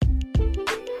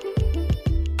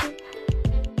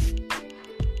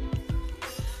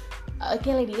Oke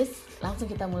ladies,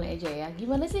 langsung kita mulai aja ya.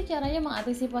 Gimana sih caranya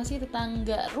mengantisipasi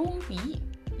tetangga rumpi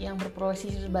yang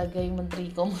berprofesi sebagai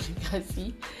menteri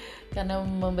komunikasi karena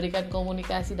memberikan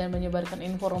komunikasi dan menyebarkan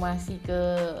informasi ke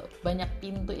banyak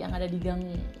pintu yang ada di gang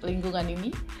lingkungan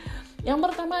ini? Yang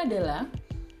pertama adalah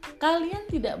kalian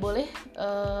tidak boleh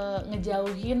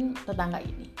ngejauhin tetangga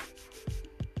ini.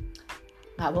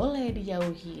 Nggak boleh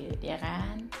dijauhin, ya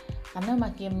kan? Karena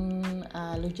makin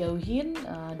lu jauhin,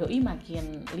 doi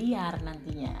makin liar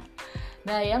nantinya.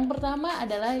 Nah, yang pertama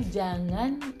adalah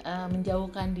jangan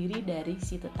menjauhkan diri dari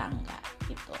si tetangga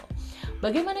gitu.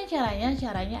 Bagaimana caranya?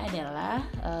 Caranya adalah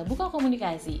buka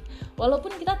komunikasi.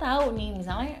 Walaupun kita tahu nih,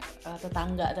 misalnya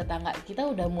tetangga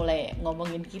kita udah mulai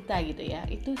ngomongin kita gitu ya.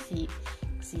 Itu si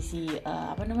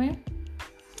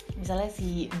misalnya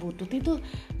si Bu Tuti tuh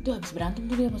habis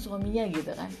berantem tuh dia sama suaminya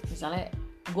gitu kan. Misalnya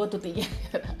gue tutinya.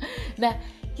 Nah,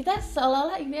 kita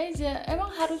seolah-olah ini aja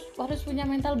emang harus punya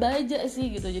mental baja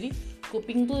sih gitu. Jadi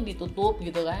kuping tuh ditutup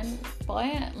gitu kan.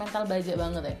 Pokoknya mental baja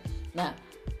banget ya. Nah,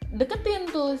 deketin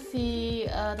tuh si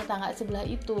tetangga sebelah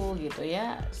itu gitu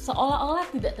ya. Seolah-olah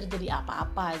tidak terjadi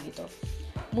apa-apa gitu.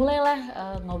 Mulailah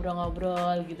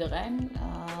ngobrol-ngobrol gitu kan.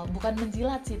 Bukan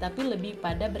menjilat sih, tapi lebih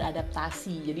pada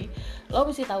beradaptasi. Jadi lo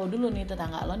mesti tahu dulu nih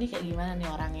tetangga lo nih kayak gimana nih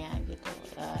orangnya gitu.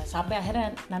 Sampai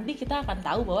akhirnya nanti kita akan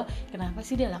tahu bahwa kenapa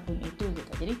sih dia lakuin itu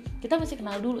gitu. Jadi kita mesti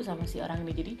kenal dulu sama si orang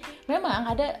ini. Jadi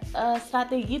memang ada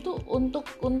strategi tuh untuk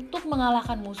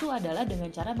mengalahkan musuh adalah dengan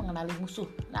cara mengenali musuh.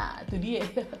 Nah itu dia.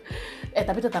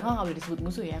 Tapi tetangga nggak boleh disebut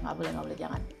musuh ya, nggak boleh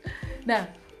jangan. Nah,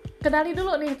 kenali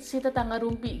dulu nih si tetangga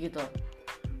rumpi gitu.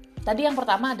 Tadi yang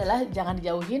pertama adalah jangan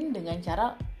dijauhin dengan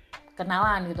cara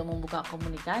kenalan gitu, membuka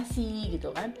komunikasi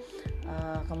gitu kan.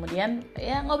 Kemudian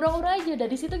ya ngobrol-ngobrol aja.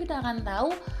 Dari situ kita akan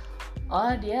tahu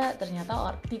oh dia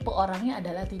ternyata tipe orangnya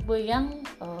adalah tipe yang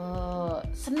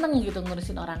seneng gitu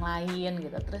ngurusin orang lain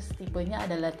gitu. Terus tipenya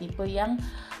adalah tipe yang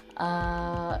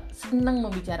seneng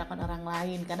membicarakan orang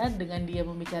lain, karena dengan dia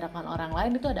membicarakan orang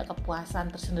lain itu ada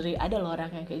kepuasan tersendiri. Ada loh orang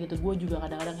yang kayak gitu. Gue juga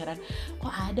kadang-kadang heran, kok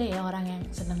ada ya orang yang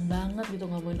seneng banget gitu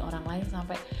ngomongin orang lain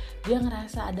sampai dia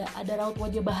ngerasa ada raut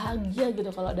wajah bahagia gitu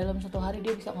kalau dalam satu hari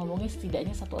dia bisa ngomongin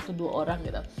setidaknya 1 atau 2 orang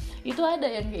gitu. Itu ada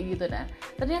yang kayak gitu. Nah,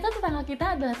 ternyata tetangga kita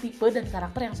adalah tipe dan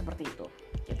karakter yang seperti itu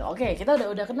gitu. Oke, kita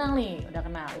udah kenal nih,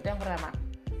 itu yang pertama.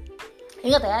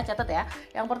 Ingat ya, catat ya.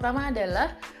 Yang pertama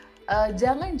adalah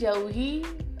jangan jauhi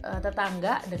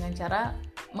tetangga dengan cara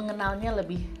mengenalnya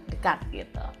lebih dekat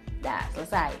gitu. Nah,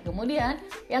 selesai. Kemudian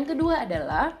yang kedua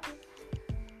adalah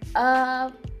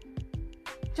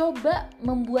coba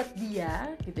membuat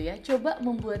dia gitu ya. Coba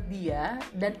membuat dia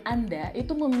dan Anda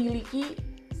itu memiliki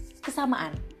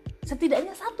kesamaan.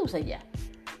 Setidaknya satu saja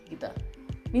gitu.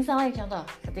 Misalnya contoh,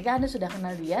 ketika Anda sudah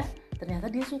kenal dia,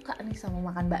 ternyata dia suka nih sama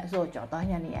makan bakso,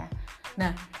 contohnya nih ya.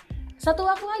 Nah, satu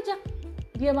waktu ajak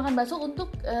dia makan bakso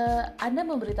untuk Anda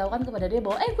memberitahukan kepada dia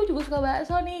bahwa gue juga suka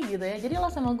bakso nih gitu ya. Jadi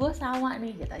lo sama gue sama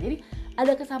nih gitu. Jadi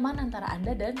ada kesamaan antara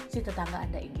Anda dan si tetangga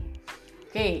Anda ini.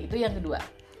 Oke, itu yang kedua.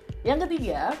 Yang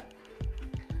ketiga,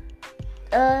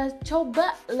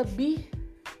 coba lebih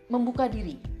membuka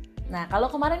diri. Nah,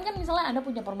 kalau kemarin kan misalnya Anda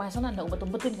punya permasalahan, Anda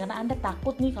umpet-umpetin karena Anda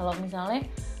takut nih kalau misalnya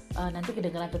nanti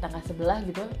kedengaran tetangga sebelah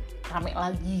gitu, rame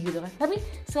lagi gitu kan. Tapi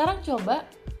sekarang coba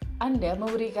Anda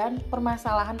memberikan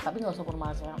permasalahan, tapi nggak usah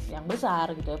permasalahan yang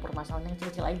besar gitu ya, permasalahan yang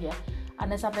kecil-kecil aja.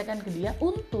 Anda sampaikan ke dia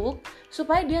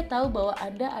supaya dia tahu bahwa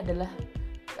Anda adalah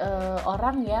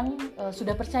orang yang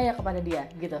sudah percaya kepada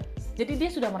dia gitu. Jadi dia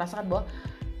sudah merasakan bahwa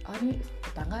ini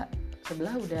tetangga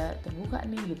sebelah udah terbuka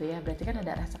nih gitu ya, berarti kan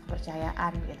ada rasa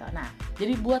kepercayaan gitu. Nah,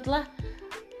 jadi buatlah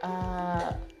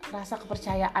rasa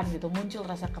kepercayaan gitu, muncul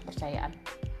rasa kepercayaan.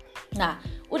 Nah,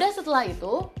 udah setelah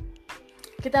itu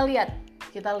kita lihat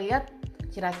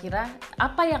kira-kira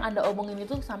apa yang Anda omongin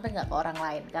itu sampai nggak ke orang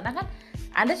lain, karena kan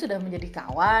Anda sudah menjadi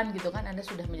kawan gitu kan, Anda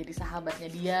sudah menjadi sahabatnya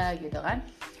dia gitu kan.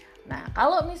 Nah,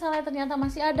 kalau misalnya ternyata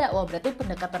masih ada, berarti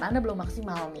pendekatan Anda belum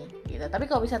maksimal nih gitu. Tapi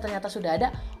kalau bisa ternyata sudah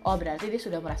ada, berarti dia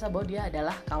sudah merasa bahwa dia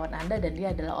adalah kawan Anda dan dia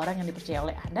adalah orang yang dipercaya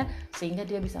oleh Anda, sehingga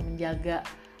dia bisa menjaga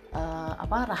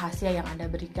rahasia yang Anda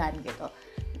berikan gitu.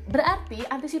 Berarti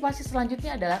antisipasi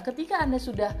selanjutnya adalah ketika Anda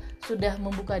sudah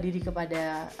membuka diri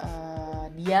kepada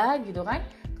dia gitu kan,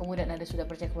 kemudian Anda sudah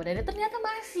percaya kepada dia, ternyata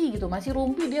masih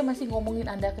rumpi, dia masih ngomongin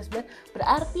Anda ke sebelah,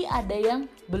 berarti ada yang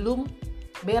belum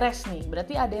beres nih,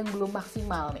 berarti ada yang belum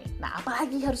maksimal nih. Nah,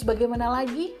 apalagi harus bagaimana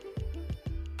lagi?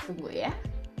 Tunggu ya.